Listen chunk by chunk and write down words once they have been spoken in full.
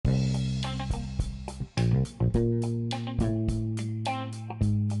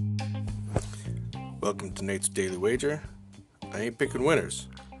Welcome to Nate's Daily Wager. I ain't picking winners,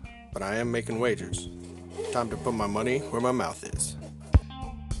 but I am making wagers. Time to put my money where my mouth is.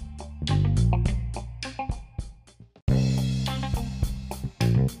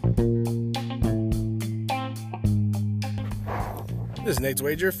 This is Nate's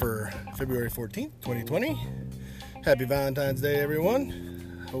Wager for February 14th, 2020. Happy Valentine's Day, everyone.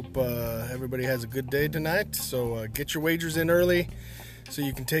 Hope everybody has a good day tonight. So get your wagers in early so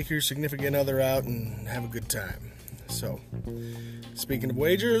you can take your significant other out and have a good time. So, speaking of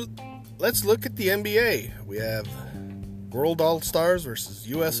wagers, let's look at the NBA. We have World All-Stars versus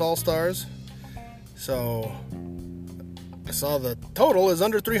U.S. All-Stars. So, I saw the total is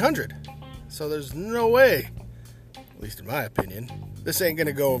under 300. So there's no way, at least in my opinion, this ain't going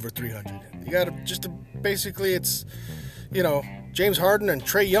to go over 300. You got to basically it's, James Harden and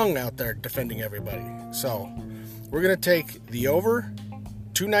Trae Young out there defending everybody. So we're going to take the over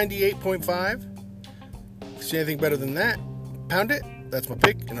 298.5. If you see anything better than that, pound it. That's my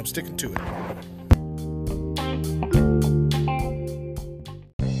pick, and I'm sticking to it.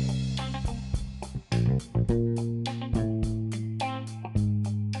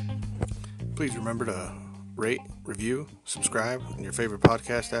 Please remember to rate, review, subscribe in your favorite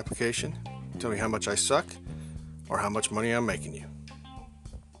podcast application. Tell me how much I suck or how much money I'm making you.